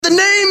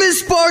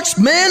Sparks,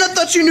 man, I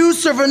thought you knew,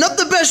 serving up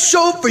the best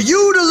show for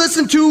you to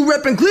listen to,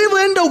 repping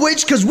Cleveland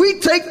OH, cause we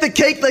take the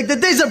cake like the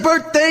day's a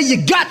birthday,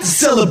 you got to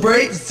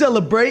celebrate.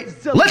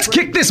 Let's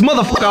kick this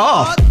motherfucker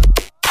off.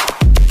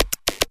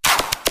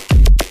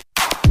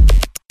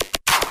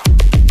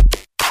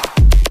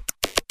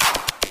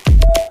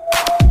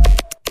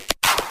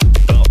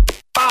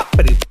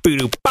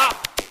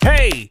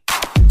 Hey,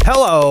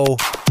 hello.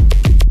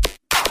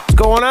 What's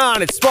going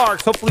on? It's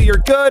Sparks. Hopefully you're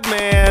good,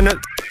 man.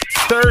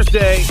 It's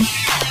Thursday.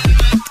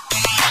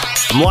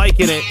 I'm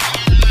liking it.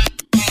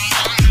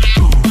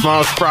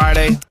 Tomorrow's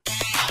Friday.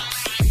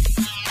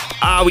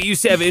 We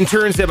used to have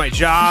interns at my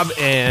job,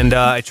 and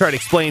I try to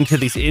explain to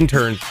these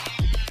interns,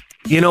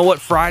 you know what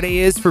Friday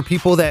is for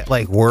people that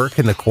like work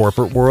in the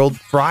corporate world?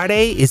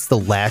 Friday is the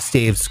last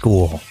day of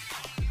school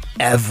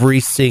every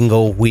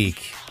single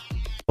week.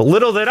 But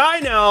little did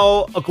I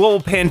know, a global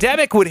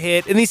pandemic would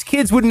hit, and these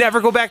kids would never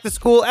go back to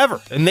school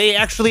ever. And they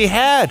actually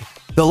had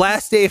the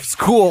last day of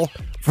school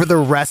for the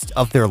rest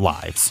of their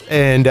lives.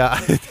 And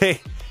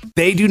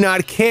they do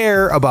not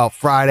care about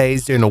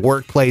Fridays in the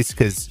workplace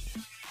because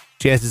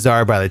chances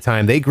are by the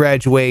time they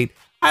graduate,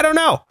 I don't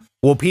know.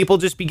 Will people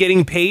just be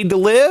getting paid to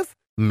live?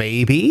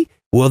 Maybe.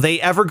 Will they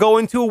ever go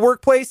into a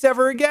workplace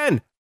ever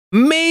again?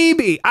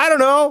 Maybe. I don't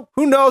know.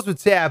 Who knows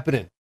what's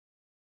happening?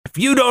 If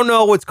you don't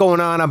know what's going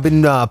on, I've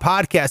been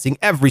podcasting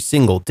every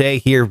single day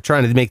here,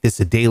 trying to make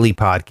this a daily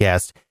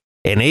podcast,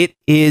 and it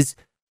is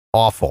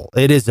awful.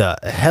 It is a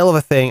hell of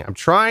a thing. I'm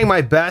trying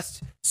my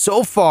best.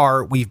 So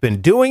far, we've been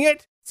doing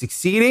it,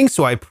 succeeding,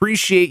 so I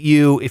appreciate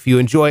you. If you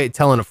enjoy it,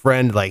 telling a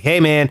friend, like,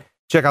 hey, man,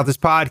 check out this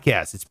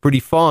podcast. It's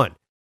pretty fun.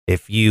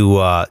 If you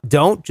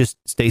don't, just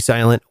stay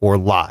silent or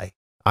lie.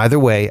 Either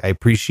way, I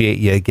appreciate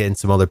you getting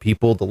some other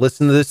people to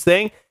listen to this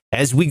thing.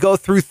 As we go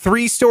through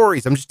 3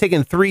 stories, I'm just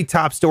taking 3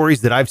 top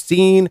stories that I've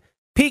seen,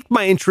 piqued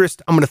my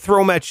interest. I'm going to throw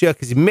them at you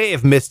because you may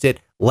have missed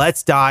it.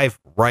 Let's dive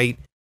right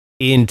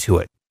into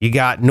it. You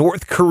got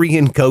North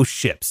Korean ghost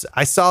ships.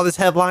 I saw this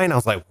headline. I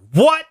was like,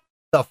 what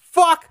the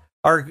fuck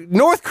are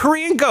North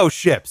Korean ghost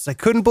ships? I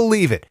couldn't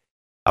believe it.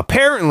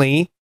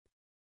 Apparently,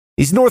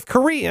 these North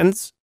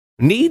Koreans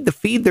need to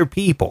feed their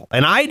people.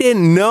 And I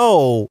didn't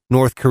know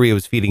North Korea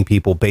was feeding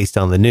people based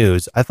on the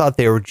news. I thought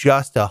they were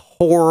just a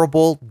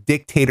horrible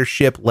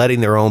dictatorship letting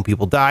their own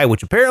people die,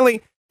 which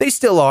apparently they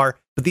still are.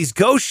 But these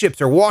ghost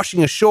ships are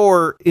washing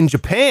ashore in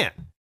Japan.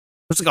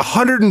 There's like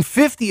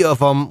 150 of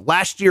them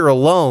last year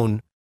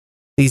alone.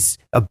 These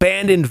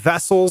abandoned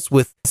vessels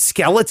with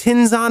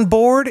skeletons on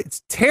board.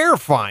 It's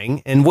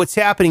terrifying. And what's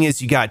happening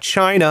is you got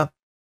China.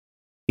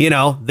 You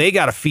know, they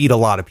got to feed a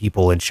lot of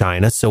people in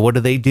China. So what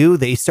do?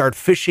 They start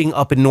fishing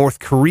up in North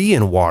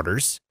Korean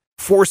waters,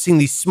 forcing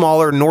these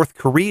smaller North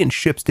Korean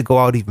ships to go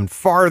out even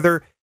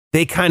farther.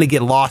 They kind of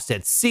get lost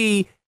at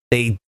sea.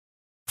 They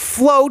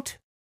float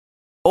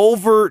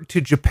over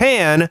to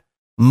Japan.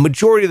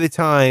 Majority of the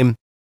time,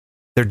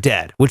 they're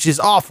dead, which is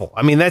awful.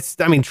 I mean,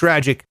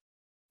 tragic.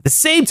 At the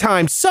same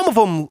time, some of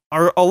them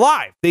are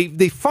alive.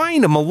 They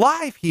find them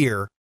alive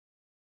here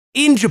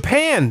in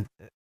Japan.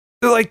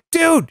 They're like,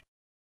 dude,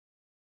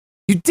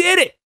 you did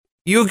it.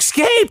 You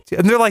escaped.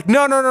 And they're like,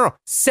 no.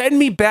 Send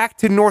me back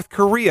to North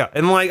Korea.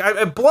 And like,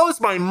 it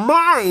blows my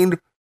mind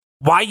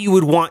why you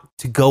would want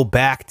to go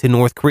back to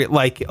North Korea.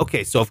 Like,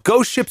 okay, so if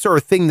ghost ships are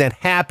a thing that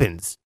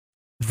happens,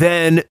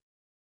 then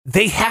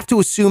they have to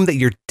assume that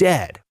you're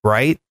dead,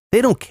 right? They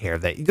don't care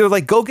that. They're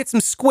like, go get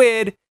some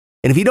squid.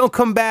 And if you don't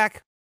come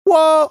back,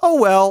 well, oh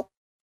well.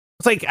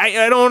 It's like,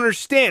 I don't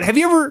understand. Have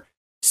you ever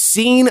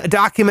seen a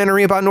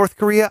documentary about North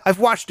Korea? I've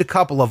watched a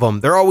couple of them.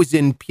 They're always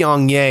in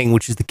Pyongyang,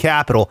 which is the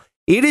capital.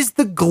 It is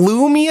the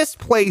gloomiest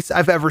place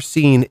I've ever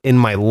seen in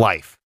my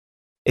life.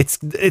 It's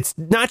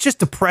not just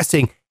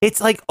depressing. It's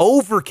like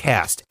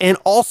overcast and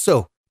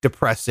also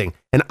depressing.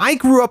 And I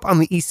grew up on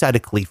the east side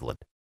of Cleveland,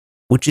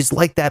 which is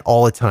like that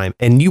all the time.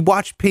 And you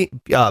watch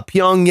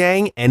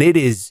Pyongyang and it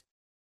is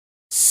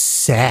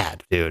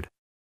sad, dude.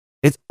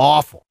 It's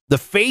awful. The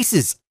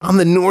faces on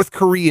the North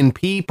Korean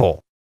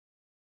people.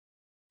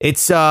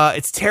 It's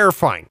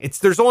terrifying.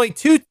 There's only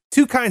two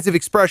kinds of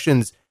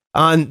expressions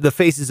on the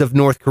faces of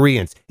North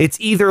Koreans. It's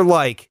either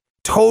like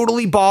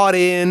totally bought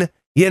in,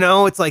 you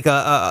know, it's like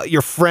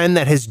your friend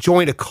that has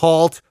joined a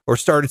cult or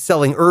started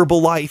selling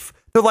Herbalife.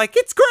 They're like,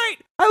 it's great.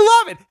 I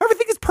love it.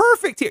 Everything is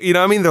perfect here. You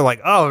know what I mean? They're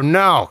like, oh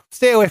no,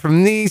 stay away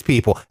from these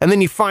people. And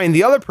then you find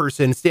the other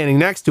person standing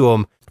next to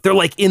them. They're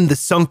like in the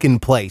sunken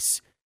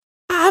place.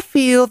 I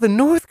feel the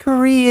North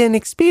Korean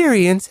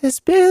experience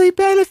has really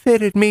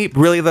benefited me.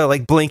 Really, they're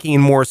like blinking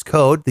in Morse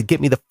code to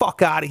get me the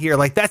fuck out of here.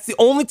 Like, that's the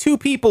only 2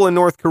 people in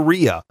North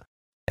Korea.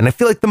 And I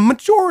feel like the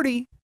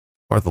majority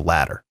are the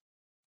latter.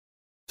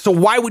 So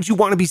why would you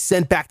want to be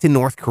sent back to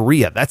North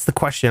Korea? That's the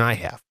question I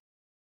have.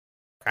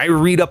 I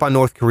read up on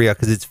North Korea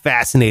because it's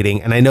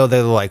fascinating. And I know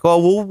they're like,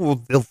 oh,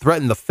 well, they'll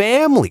threaten the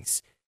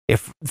families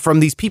from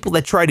these people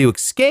that try to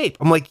escape.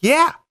 I'm like,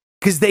 yeah,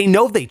 because they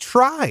know they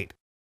tried.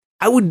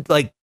 I would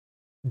like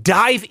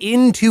dive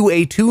into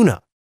a tuna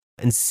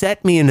and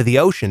set me into the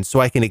ocean so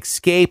I can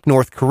escape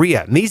North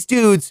Korea. And these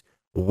dudes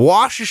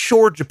wash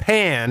ashore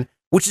Japan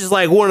which is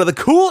like one of the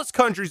coolest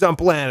countries on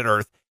planet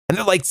Earth. And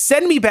they're like,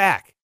 send me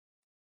back.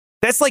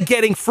 That's like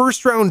getting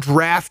first round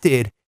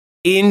drafted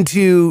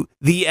into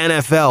the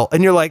NFL.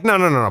 And you're like,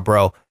 no,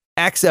 bro.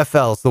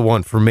 XFL is the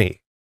one for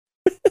me.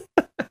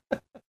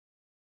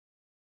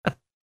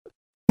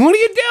 What are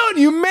you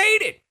doing? You made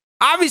it.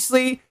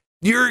 Obviously,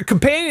 your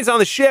companions on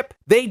the ship,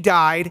 they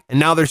died, and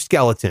now they're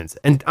skeletons.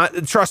 And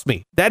trust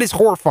me, that is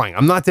horrifying.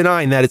 I'm not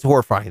denying that it's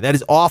horrifying. That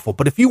is awful.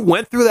 But if you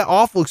went through that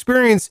awful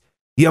experience,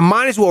 you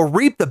might as well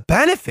reap the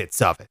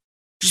benefits of it.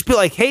 Just be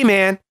like, hey,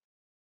 man,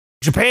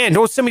 Japan,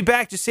 don't send me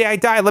back. Just say I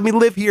died. Let me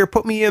live here.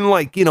 Put me in,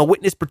 like,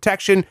 witness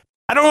protection.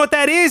 I don't know what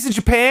that is in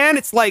Japan.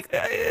 It's like,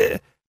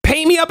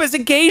 paint me up as a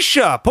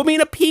geisha. Put me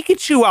in a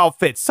Pikachu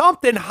outfit.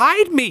 Something.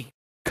 Hide me.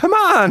 Come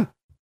on.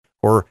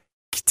 Or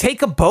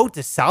take a boat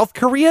to South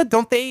Korea.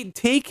 Don't they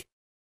take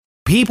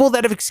people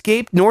that have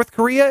escaped North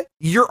Korea?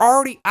 You're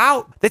already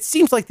out. That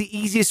seems like the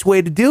easiest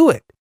way to do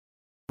it.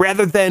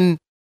 Rather than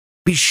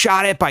be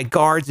shot at by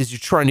guards as you're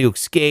trying to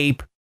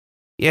escape.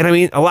 You know what I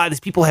mean? A lot of these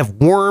people have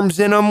worms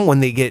in them when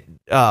they get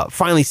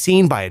finally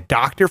seen by a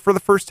doctor for the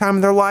first time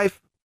in their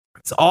life.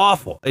 It's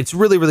awful. It's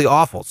really, really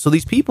awful. So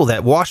these people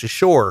that wash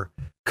ashore,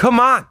 come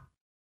on,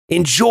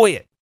 enjoy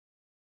it.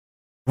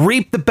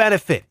 Reap the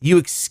benefit. You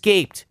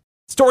escaped.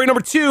 Story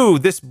number 2,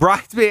 this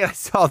bridesmaid, I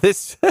saw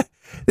this,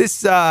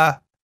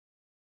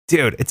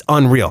 dude, it's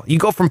unreal. You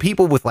go from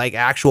people with like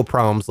actual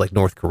problems like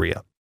North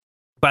Korea.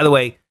 By the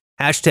way,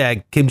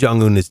 hashtag Kim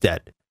Jong-un is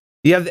dead.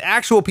 You have the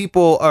actual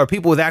people or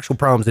people with actual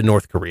problems in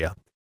North Korea.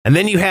 And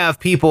then you have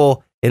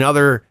people in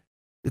other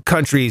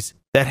countries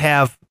that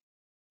have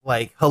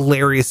like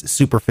hilarious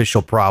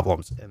superficial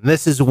problems. And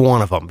this is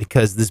one of them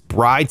because this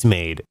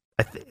bridesmaid,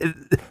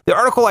 the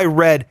article I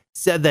read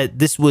said that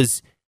this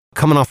was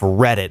coming off of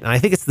Reddit, and I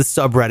think it's the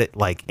subreddit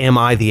like "Am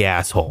I the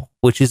asshole?"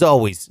 which is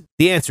always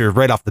the answer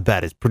right off the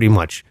bat is pretty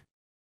much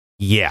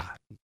yeah,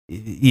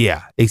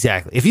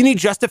 exactly. If you need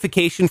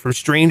justification from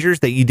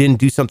strangers that you didn't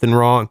do something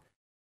wrong,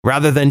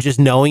 rather than just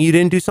knowing you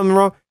didn't do something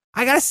wrong,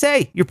 I gotta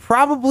say you're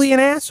probably an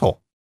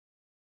asshole.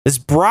 This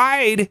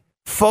bride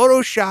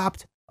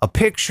photoshopped a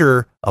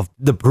picture of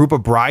the group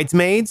of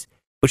bridesmaids,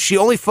 but she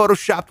only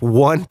photoshopped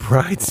one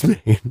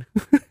bridesmaid.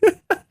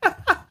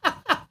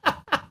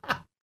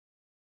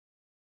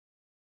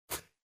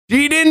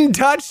 She didn't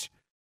touch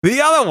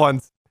the other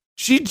ones.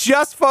 She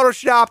just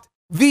photoshopped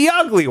the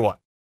ugly one.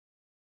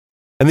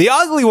 And the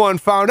ugly one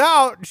found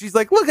out. She's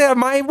like, look at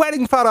my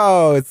wedding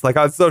photo. It's like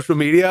on social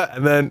media.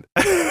 And then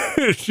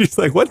she's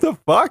like, what the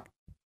fuck?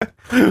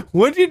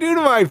 What'd you do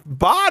to my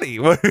body?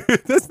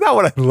 That's not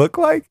what I look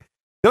like.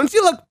 Don't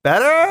you look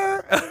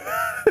better?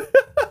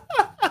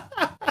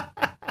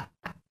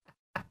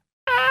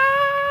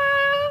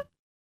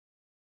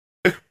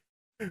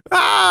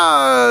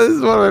 This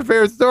is one of my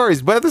favorite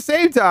stories. But at the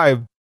same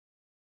time,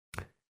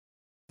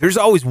 there's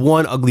always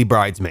one ugly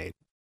bridesmaid.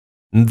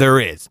 There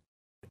is.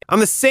 On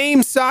the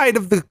same side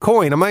of the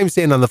coin, I'm not even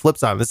saying on the flip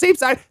side, on the same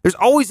side, there's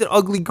always an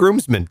ugly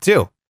groomsman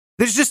too.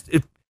 There's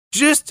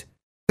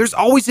there's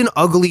always an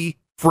ugly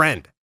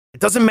friend. It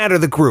doesn't matter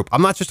the group.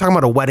 I'm not just talking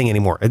about a wedding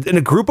anymore. In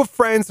a group of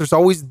friends, there's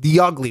always the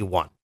ugly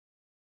one.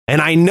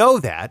 And I know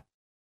that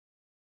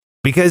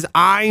because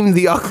I'm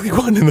the ugly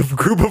one in the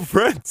group of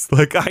friends.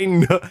 Like I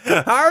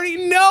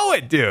already know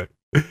it, dude.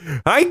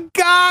 I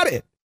got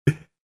it.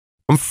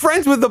 I'm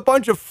friends with a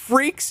bunch of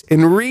freaks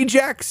and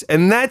rejects,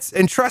 and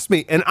trust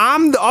me, and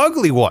I'm the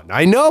ugly one.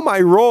 I know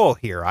my role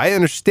here. I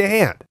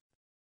understand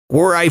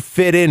where I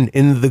fit in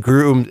the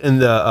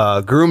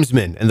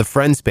groomsmen and the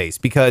friend space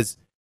because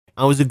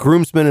I was a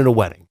groomsman at a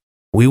wedding.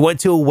 We went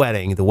to a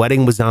wedding. The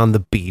wedding was on the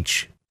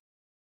beach.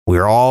 We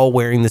were all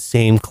wearing the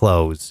same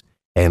clothes.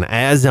 And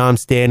as I'm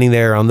standing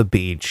there on the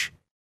beach,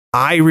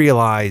 I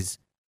realize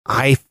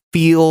I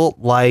feel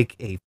like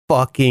a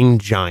fucking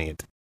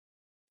giant.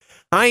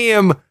 I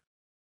am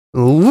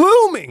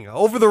looming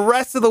over the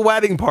rest of the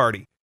wedding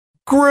party.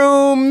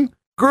 Groomsman,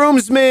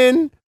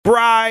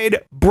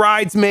 bride,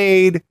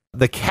 bridesmaid.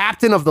 The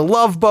captain of the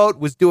Love Boat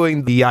was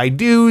doing the I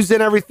do's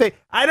and everything.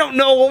 I don't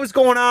know what was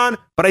going on,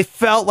 but I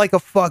felt like a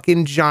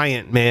fucking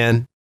giant,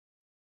 man.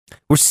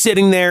 We're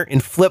sitting there in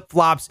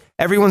flip-flops.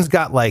 Everyone's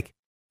got like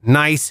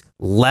nice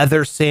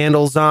leather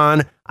sandals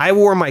on. I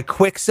wore my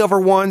Quicksilver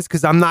ones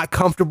because I'm not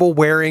comfortable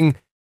wearing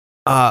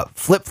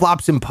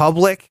flip-flops in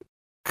public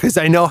because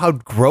I know how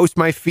gross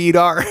my feet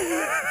are.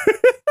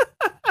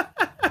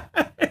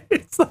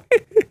 It's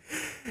like,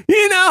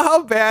 you know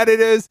how bad it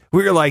is?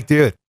 We were like,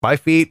 dude, my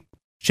feet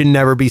should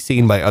never be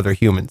seen by other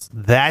humans.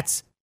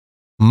 That's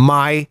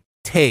my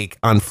take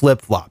on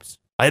flip-flops.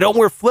 I don't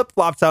wear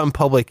flip-flops out in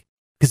public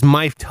because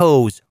my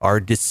toes are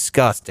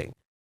disgusting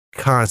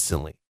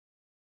constantly.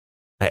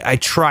 I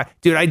try,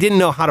 dude, I didn't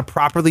know how to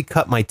properly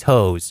cut my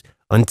toes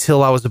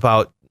until I was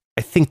about,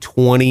 I think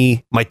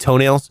 20, my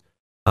toenails,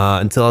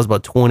 until I was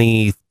about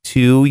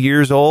 22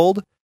 years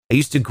old. I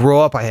used to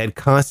grow up, I had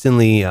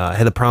constantly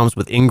had the problems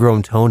with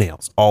ingrown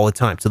toenails all the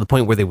time to the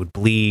point where they would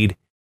bleed.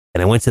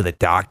 And I went to the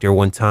doctor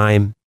one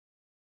time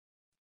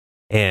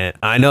And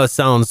I know it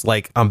sounds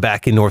like I'm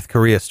back in North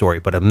Korea story,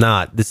 but I'm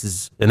not. This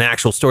is an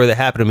actual story that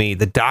happened to me.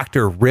 The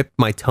doctor ripped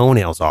my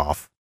toenails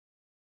off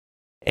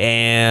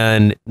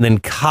and then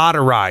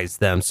cauterized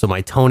them so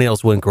my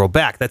toenails wouldn't grow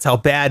back. That's how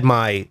bad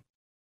my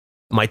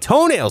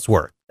toenails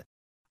were.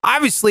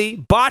 Obviously,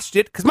 botched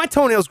it because my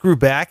toenails grew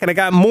back and I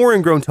got more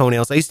ingrown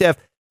toenails. I used to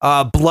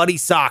have bloody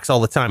socks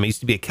all the time. I used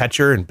to be a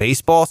catcher in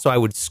baseball, so I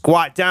would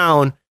squat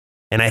down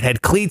and I'd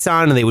had cleats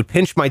on and they would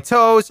pinch my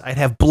toes. I'd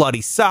have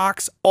bloody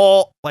socks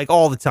all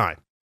the time.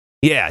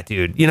 Yeah,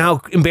 dude. You know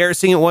how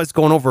embarrassing it was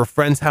going over a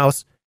friend's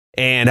house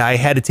and I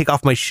had to take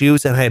off my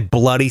shoes and I had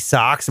bloody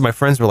socks and my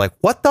friends were like,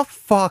 what the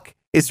fuck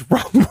is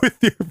wrong with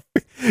your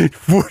feet?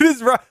 What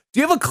is wrong? Do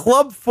you have a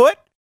club foot?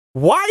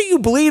 Why are you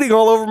bleeding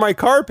all over my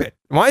carpet?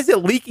 Why is it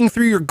leaking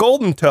through your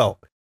golden toe?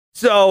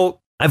 So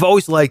I've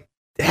always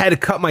had to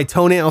cut my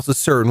toenails a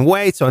certain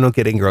way so I don't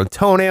get ingrown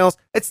toenails.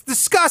 It's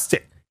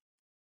disgusting.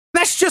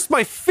 That's just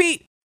my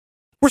feet.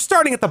 We're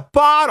starting at the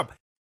bottom.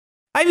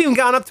 I haven't even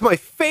gone up to my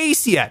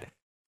face yet.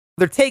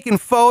 They're taking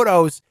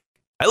photos.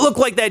 I look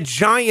like that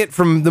giant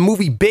from the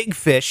movie Big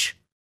Fish.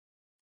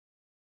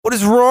 What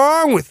is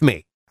wrong with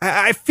me?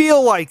 I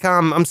feel like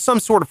I'm some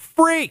sort of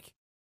freak.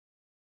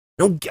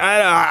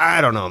 I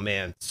don't know,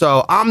 man.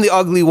 So I'm the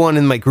ugly one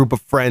in my group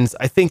of friends.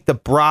 I think the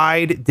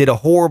bride did a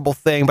horrible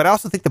thing, but I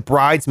also think the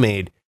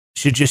bridesmaid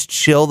should just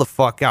chill the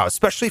fuck out,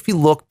 especially if you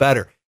look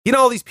better. You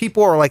know, all these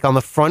people are like on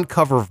the front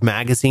cover of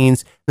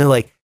magazines. And they're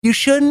like, you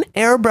shouldn't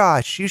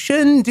airbrush. You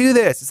shouldn't do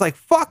this. It's like,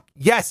 fuck,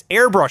 yes,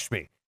 airbrush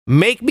me.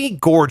 Make me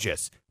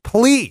gorgeous.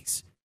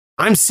 Please.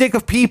 I'm sick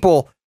of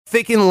people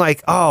thinking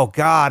like, oh,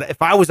 God,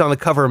 if I was on the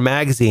cover of a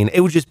magazine,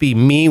 it would just be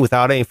me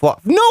without any flaw.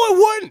 No, it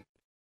wouldn't.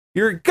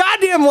 You're a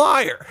goddamn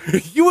liar.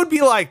 You would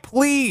be like,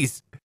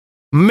 please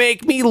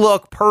make me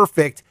look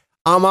perfect.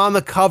 I'm on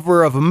the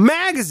cover of a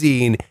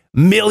magazine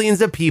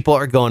millions of people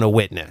are going to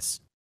witness.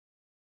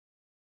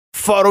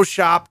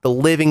 Photoshop the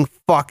living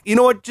fuck. You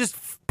know what? Just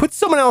put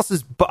someone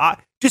else's,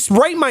 just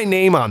write my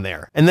name on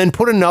there and then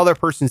put another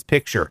person's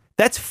picture.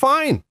 That's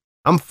fine.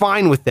 I'm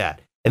fine with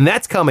that. And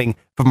that's coming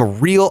from a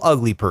real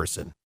ugly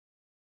person.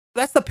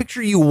 That's the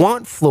picture you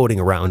want floating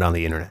around on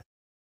the internet.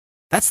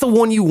 That's the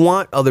one you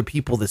want other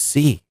people to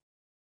see.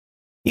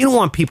 You don't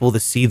want people to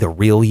see the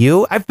real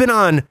you. I've been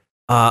on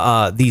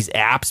these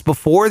apps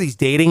before, these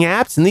dating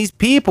apps, and these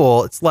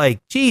people, it's like,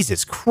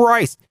 Jesus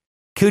Christ,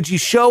 could you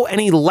show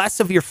any less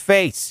of your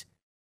face?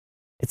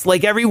 It's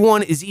like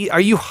everyone is,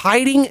 are you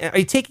hiding? Are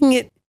you taking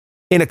it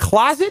in a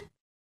closet?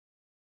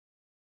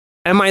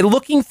 Am I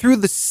looking through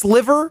the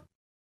sliver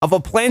of a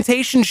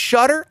plantation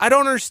shutter? I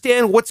don't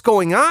understand what's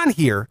going on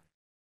here.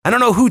 I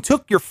don't know who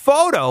took your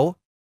photo,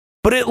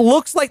 but it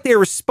looks like they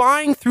were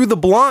spying through the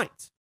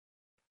blinds.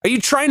 Are you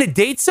trying to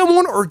date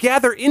someone or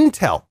gather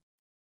intel?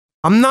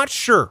 I'm not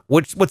sure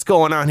what's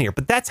going on here,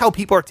 but that's how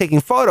people are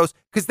taking photos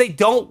because they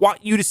don't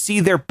want you to see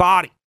their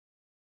body.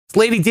 This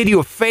lady did you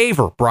a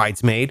favor,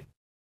 bridesmaid.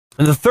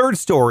 And the third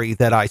story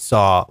that I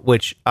saw,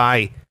 which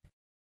I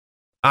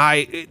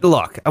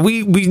look,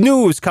 we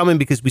knew it was coming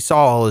because we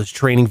saw all his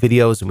training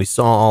videos and we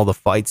saw all the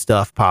fight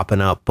stuff popping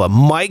up, but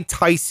Mike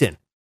Tyson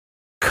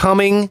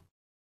coming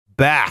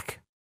back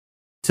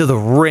to the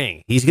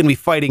ring. He's going to be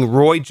fighting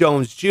Roy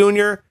Jones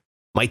Jr.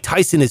 Mike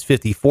Tyson is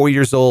 54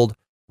 years old.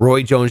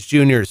 Roy Jones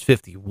Jr. is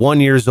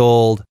 51 years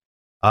old.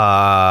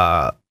 Mike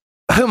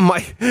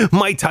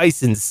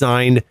Tyson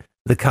signed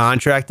the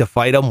contract to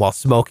fight him while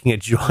smoking a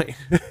joint.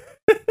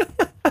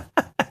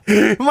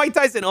 Mike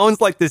Tyson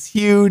owns like this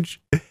huge.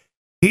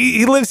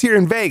 He lives here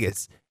in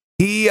Vegas.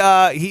 He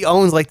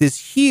owns like this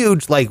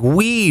huge like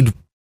weed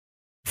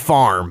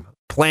farm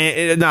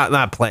plant.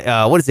 Not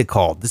plant. What is it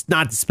called? It's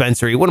not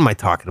dispensary. What am I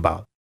talking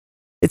about?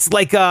 It's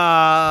like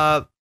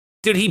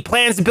dude, he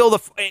plans to build a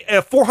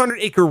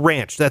 400-acre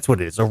ranch. That's what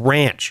it is, a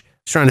ranch. I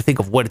was trying to think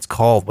of what it's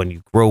called when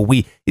you grow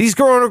weed. He's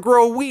going to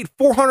grow weed,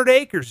 400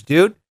 acres,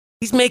 dude.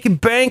 He's making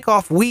bank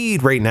off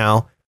weed right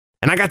now.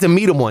 And I got to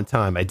meet him one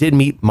time. I did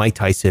meet Mike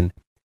Tyson.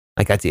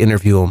 I got to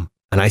interview him.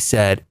 And I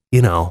said,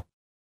 you know,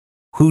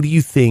 who do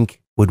you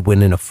think would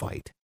win in a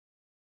fight?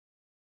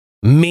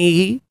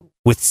 Me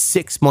with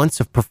 6 months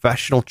of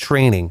professional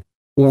training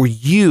or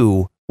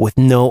you with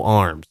no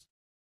arms?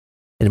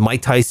 And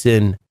Mike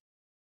Tyson...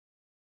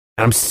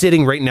 And I'm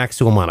sitting right next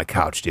to him on a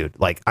couch, dude.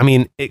 Like, I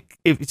mean,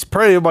 it's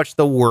pretty much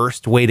the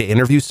worst way to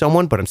interview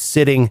someone, but I'm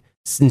sitting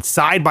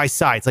side by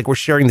side. It's like we're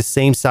sharing the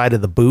same side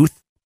of the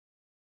booth.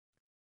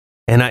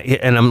 And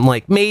I'm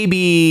like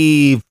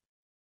maybe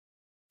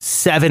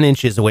 7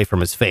 inches away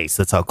from his face.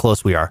 That's how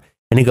close we are.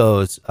 And he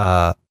goes,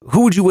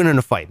 who would you win in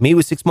a fight? Me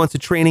with 6 months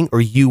of training or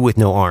you with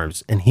no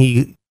arms? And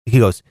he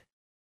goes,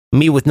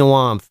 me with no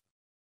arms.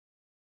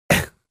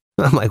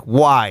 I'm like,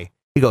 why?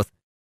 He goes,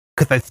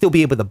 because I'd still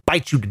be able to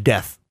bite you to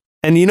death.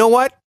 And you know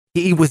what?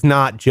 He was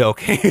not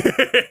joking.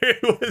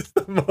 It was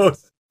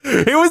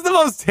the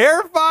most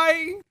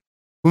terrifying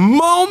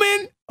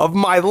moment of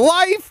my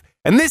life.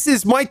 And this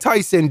is Mike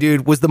Tyson,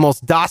 dude, was the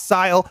most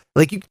docile.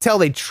 Like you could tell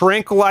they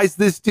tranquilized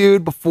this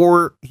dude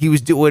before he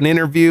was doing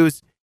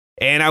interviews.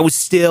 And I was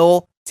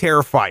still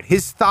terrified.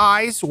 His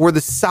thighs were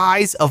the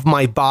size of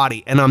my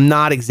body, and I'm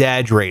not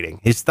exaggerating.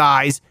 His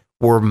thighs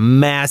were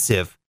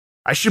massive.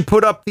 I should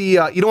put up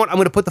the, you know what? I'm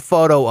going to put the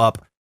photo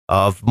up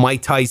of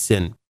Mike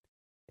Tyson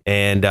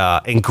and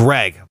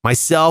Greg.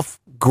 Myself,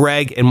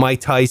 Greg, and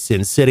Mike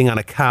Tyson sitting on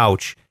a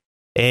couch.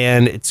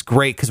 And it's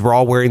great because we're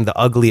all wearing the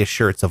ugliest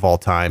shirts of all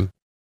time.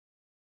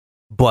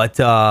 But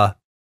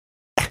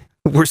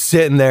we're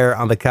sitting there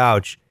on the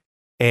couch,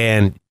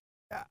 and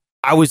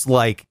I was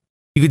like,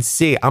 you could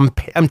see I'm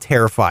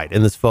terrified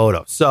in this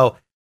photo. So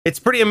it's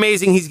pretty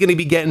amazing he's going to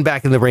be getting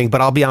back in the ring.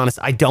 But I'll be honest,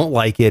 I don't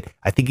like it.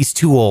 I think he's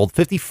too old.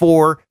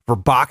 54 for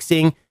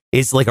boxing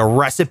is like a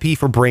recipe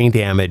for brain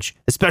damage,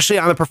 especially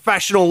on the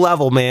professional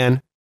level,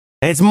 man.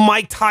 And it's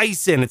Mike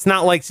Tyson. It's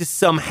not like just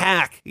some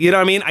hack. You know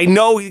what I mean? I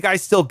know you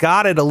guys still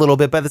got it a little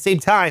bit, but at the same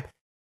time,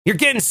 you're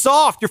getting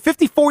soft. You're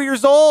 54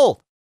 years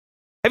old.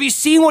 Have you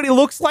seen what he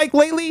looks like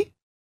lately?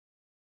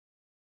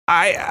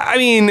 I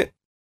mean,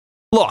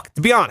 look,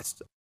 to be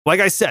honest,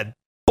 like I said,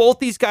 both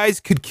these guys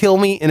could kill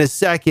me in a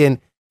second,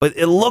 but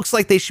it looks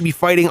like they should be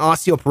fighting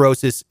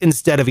osteoporosis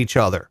instead of each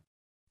other.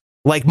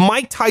 Like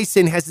Mike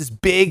Tyson has this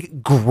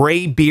big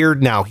gray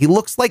beard now. He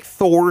looks like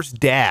Thor's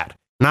dad,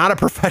 not a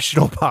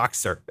professional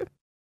boxer.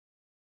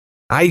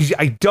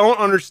 I don't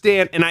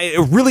understand, and I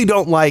really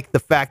don't like the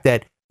fact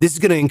that this is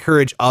going to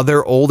encourage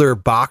other older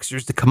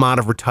boxers to come out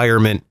of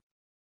retirement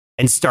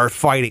and start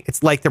fighting.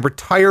 It's like the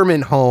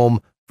retirement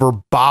home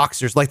for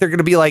boxers. Like they're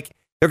going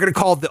to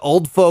call it the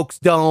old folks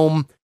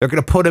dome. They're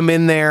going to put them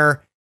in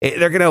there.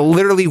 They're going to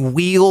literally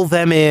wheel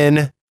them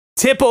in,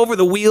 tip over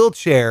the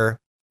wheelchair,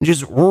 and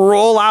just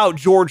roll out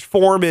George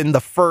Foreman the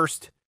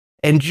first,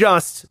 and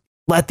just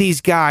let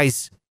these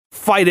guys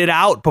fight it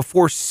out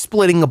before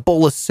splitting a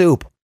bowl of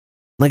soup.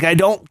 Like, I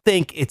don't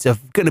think it's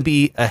going to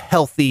be a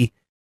healthy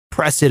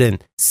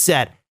precedent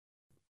set.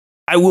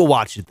 I will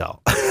watch it,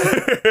 though.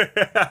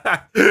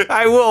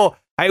 I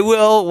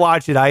will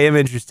watch it. I am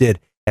interested.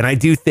 And I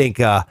do think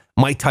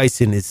Mike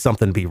Tyson is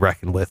something to be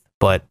reckoned with.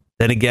 But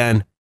then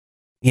again,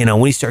 you know,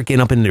 when you start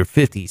getting up into their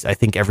 50s, I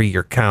think every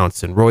year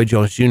counts. And Roy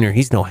Jones Jr.,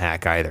 he's no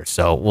hack either.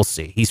 So we'll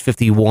see. He's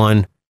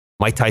 51.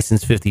 Mike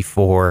Tyson's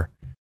 54.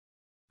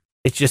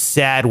 It's just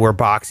sad where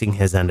boxing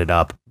has ended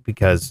up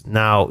because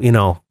now, you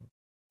know,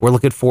 we're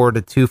looking forward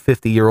to two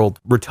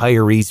 50-year-old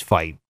retirees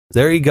fight.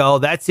 There you go.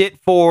 That's it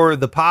for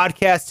the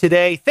podcast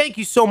today. Thank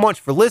you so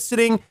much for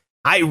listening.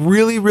 I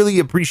really, really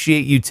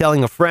appreciate you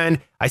telling a friend.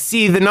 I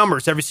see the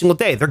numbers every single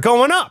day. They're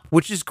going up,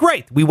 which is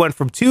great. We went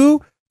from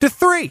 2 to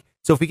 3.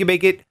 So if we can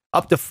make it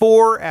up to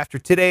 4 after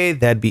today,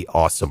 that'd be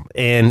awesome.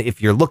 And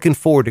if you're looking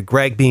forward to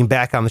Greg being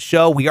back on the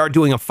show, we are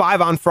doing a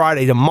 5 on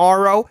Friday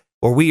tomorrow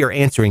where we are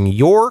answering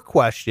your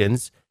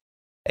questions.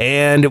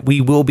 And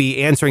we will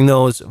be answering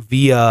those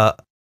via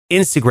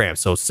Instagram.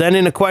 So send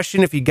in a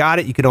question if you got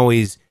it. You can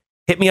always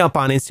hit me up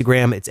on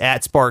Instagram. It's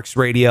at Sparks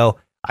Radio.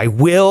 I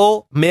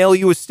will mail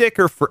you a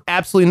sticker for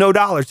absolutely no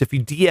dollars if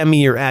you DM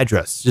me your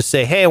address. Just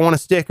say, hey, I want a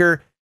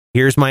sticker.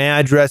 Here's my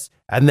address.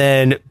 And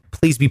then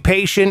please be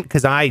patient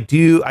because I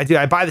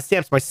buy the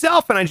stamps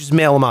myself and I just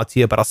mail them out to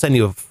you. But I'll send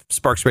you a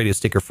Sparks Radio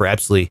sticker for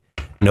absolutely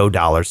no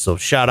dollars. So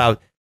shout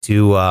out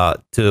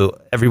to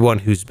everyone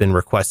who's been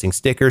requesting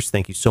stickers.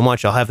 Thank you so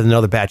much. I'll have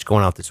another batch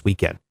going out this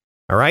weekend.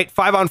 All right.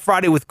 5 on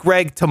Friday with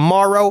Greg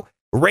tomorrow.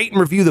 Rate and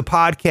review the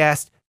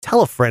podcast.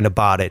 Tell a friend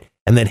about it.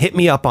 And then hit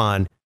me up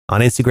on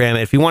Instagram. And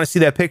if you want to see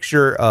that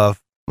picture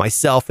of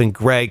myself and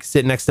Greg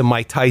sitting next to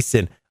Mike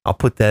Tyson, I'll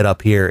put that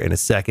up here in a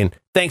second.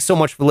 Thanks so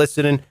much for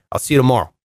listening. I'll see you tomorrow.